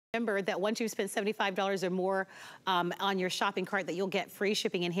Remember that once you've spent $75 or more on your shopping cart, that you'll get free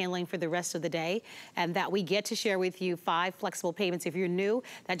shipping and handling for the rest of the day, and that we get to share with you 5 flexible payments. If you're new,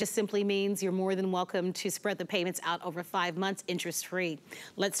 that just simply means you're more than welcome to spread the payments out over 5 months, interest-free.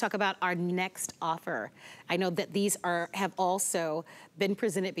 Let's talk about our next offer. I know that these have also been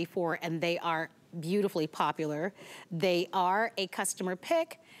presented before, and they are beautifully popular. They are a customer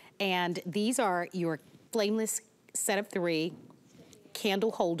pick, and these are your Flameless set of 3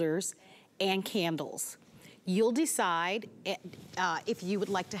 candle holders and candles. You'll decide if you would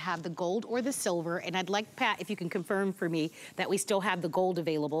like to have the gold or the silver, and I'd like, Pat, if you can confirm for me that we still have the gold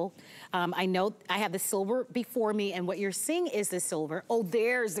available. I know I have the silver before me, and what you're seeing is the silver. Oh,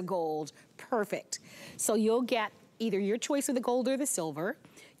 there's the gold. Perfect. So you'll get either your choice of the gold or the silver.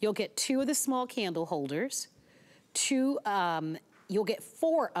 You'll get 2 of the small candle holders, you'll get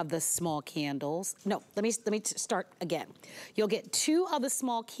 4 of the small candles. No, let me start again. You'll get 2 of the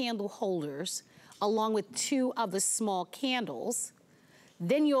small candle holders along with 2 of the small candles.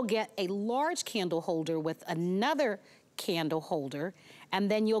 Then you'll get a large candle holder with another candle holder,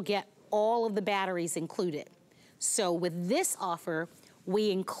 and then you'll get all of the batteries included. So with this offer,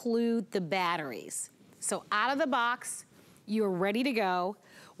 we include the batteries. So out of the box, you're ready to go.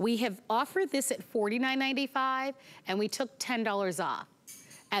 We have offered this at $49.95, and we took $10 off.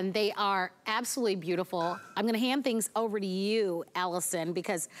 And they are absolutely beautiful. I'm gonna hand things over to you, Alison,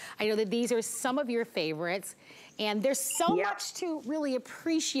 because I know that these are some of your favorites, and there's so much to really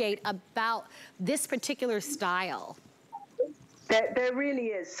appreciate about this particular style. There really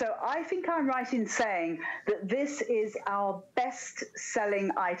is. So I think I'm right in saying that this is our best-selling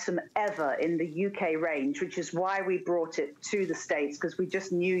item ever in the UK range, which is why we brought it to the States, because we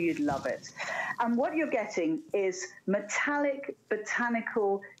just knew you'd love it. And what you're getting is metallic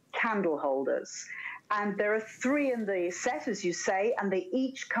botanical candle holders. And there are 3 in the set, as you say, and they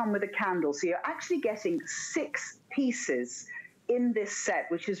each come with a candle. So you're actually getting 6 pieces in this set,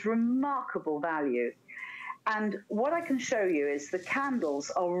 which is remarkable value. And what I can show you is the candles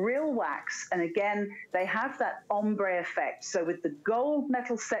are real wax, and again, they have that ombre effect. So with the gold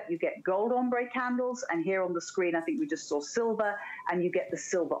metal set, you get gold ombre candles, and here on the screen, I think we just saw silver, and you get the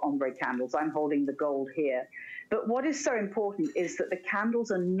silver ombre candles. I'm holding the gold here. But what is so important is that the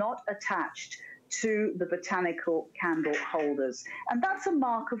candles are not attached to the botanical candle holders. And that's a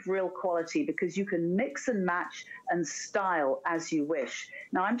mark of real quality, because you can mix and match and style as you wish.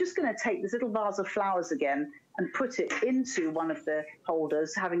 Now I'm just gonna take this little vase of flowers again and put it into one of the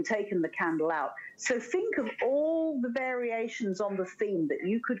holders, having taken the candle out. So think of all the variations on the theme that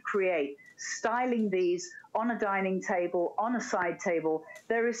you could create, styling these on a dining table, on a side table.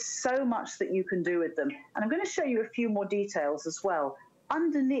 There is so much that you can do with them. And I'm gonna show you a few more details as well.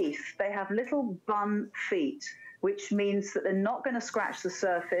 Underneath, they have little bun feet, which means that they're not going to scratch the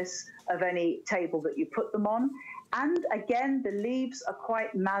surface of any table that you put them on. And again, the leaves are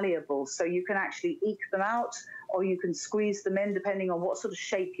quite malleable, so you can actually eke them out, or you can squeeze them in, depending on what sort of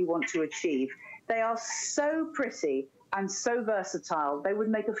shape you want to achieve. They are so pretty and so versatile. They would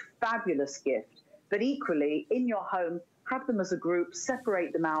make a fabulous gift. But equally, in your home, have them as a group,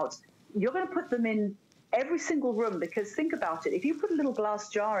 separate them out. You're going to put them in every single room, because think about it, if you put a little glass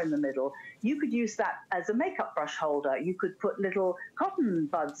jar in the middle, you could use that as a makeup brush holder. You could put little cotton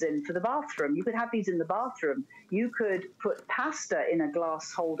buds in for the bathroom. You could have these in the bathroom. You could put pasta in a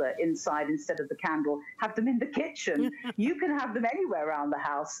glass holder inside instead of the candle, have them in the kitchen. You can have them anywhere around the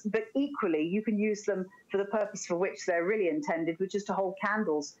house, but equally you can use them for the purpose for which they're really intended, which is to hold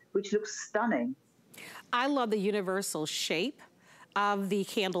candles, which looks stunning. I love the universal shape of the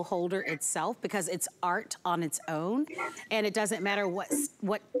candle holder itself, because it's art on its own, and it doesn't matter what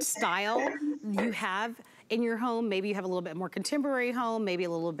style you have in your home. Maybe you have a little bit more contemporary home, maybe a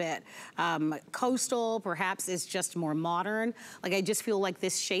little bit coastal, perhaps it's just more modern. Like, I just feel like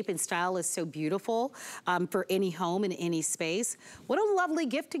this shape and style is so beautiful for any home in any space. What a lovely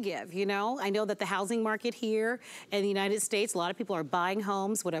gift to give, you know? I know that the housing market here in the United States, a lot of people are buying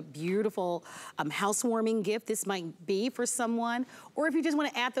homes. What a beautiful housewarming gift this might be for someone. Or if you just want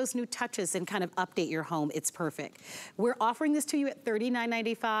to add those new touches and kind of update your home, it's perfect. We're offering this to you at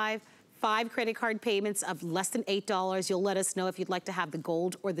 $39.95. 5 credit card payments of less than $8. You'll let us know if you'd like to have the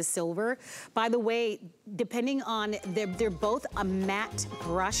gold or the silver. By the way, depending on, they're both a matte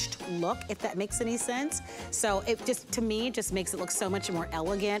brushed look, if that makes any sense. So it just, to me, it just makes it look so much more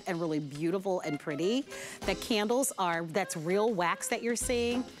elegant and really beautiful and pretty. The candles are, that's real wax that you're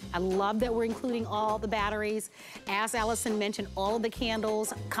seeing. I love that we're including all the batteries. As Alison mentioned, all of the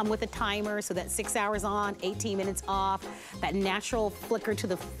candles come with a timer, so that's 6 hours on, 18 minutes off. That natural flicker to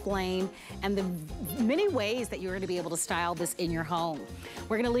the flame. and the many ways that you're gonna be able to style this in your home.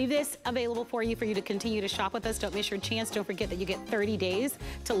 We're gonna leave this available for you to continue to shop with us. Don't miss your chance. Don't forget that you get 30 days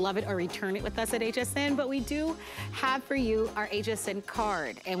to love it or return it with us at HSN, but we do have for you our HSN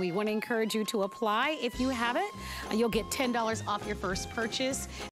card, and we wanna encourage you to apply if you have it. You'll get $10 off your first purchase.